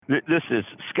This is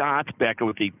Scott Becker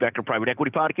with the Becker Private Equity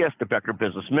Podcast, the Becker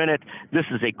Business Minute. This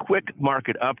is a quick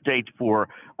market update for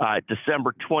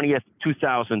December 20th,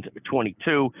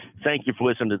 2022. Thank you for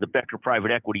listening to the Becker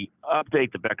Private Equity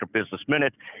Update, the Becker Business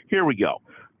Minute. Here we go.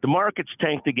 The markets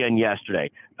tanked again yesterday.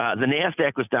 The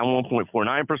NASDAQ was down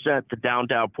 1.49%, the Dow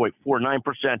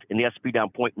 0.49%, and the S&P down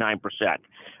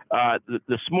 0.9%.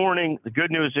 This morning, the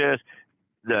good news is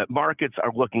the markets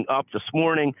are looking up this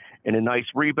morning in a nice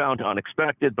rebound,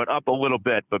 unexpected, but up a little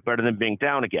bit, but better than being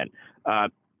down again.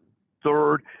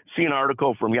 Third, see an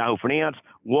article from Yahoo Finance.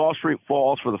 Wall Street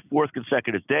falls for the fourth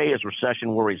consecutive day as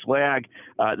recession worries lag.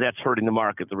 That's hurting the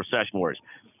market, the recession worries.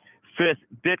 Fifth,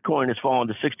 Bitcoin has fallen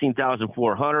to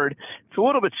 16,400. It's a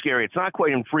little bit scary. It's not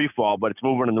quite in free fall, but it's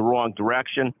moving in the wrong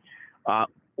direction.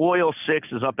 Oil 6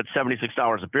 is up at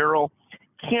 $76 a barrel.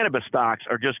 Cannabis stocks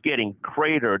are just getting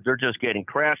cratered. They're just getting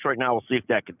crashed right now. We'll see if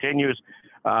that continues.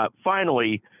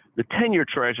 Finally, the 10-year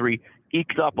Treasury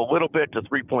eked up a little bit to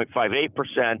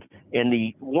 3.58%, and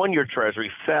the 1-year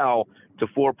Treasury fell to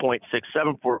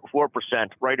 4.674%,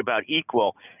 right about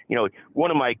equal. You know, one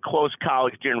of my close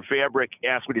colleagues, Darren Fabric,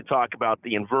 asked me to talk about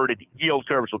the inverted yield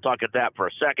curve, so we'll talk about that for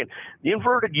a second. The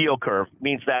inverted yield curve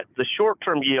means that the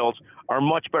short-term yields are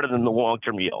much better than the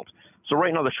long-term yields. So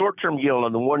right now, the short-term yield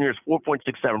on the 1 year is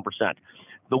 4.67%.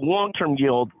 The long-term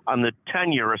yield on the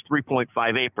 10-year is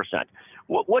 3.58%.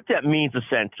 What that means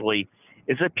essentially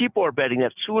is that people are betting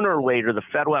that sooner or later the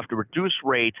Fed will have to reduce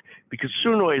rates because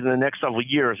sooner or later in the next several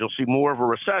years you'll see more of a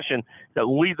recession that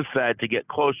will lead the Fed to get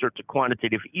closer to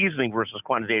quantitative easing versus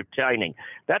quantitative tightening.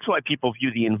 That's why people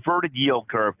view the inverted yield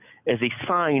curve as a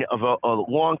sign of a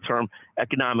long-term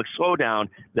economic slowdown,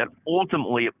 that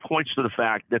ultimately it points to the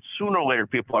fact that sooner or later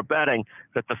people are betting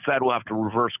that the Fed will have to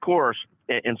reverse course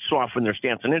and soften their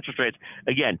stance on interest rates.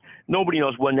 Again, nobody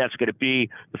knows when that's going to be.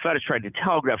 The Fed has tried to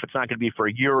telegraph it's not going to be for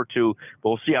a year or two, but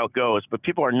we'll see how it goes. But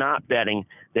people are not betting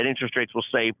that interest rates will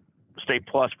stay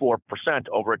plus 4%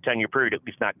 over a 10-year period, at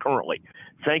least not currently.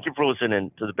 Thank you for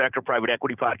listening to the Becker Private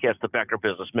Equity Podcast, the Becker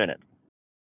Business Minute.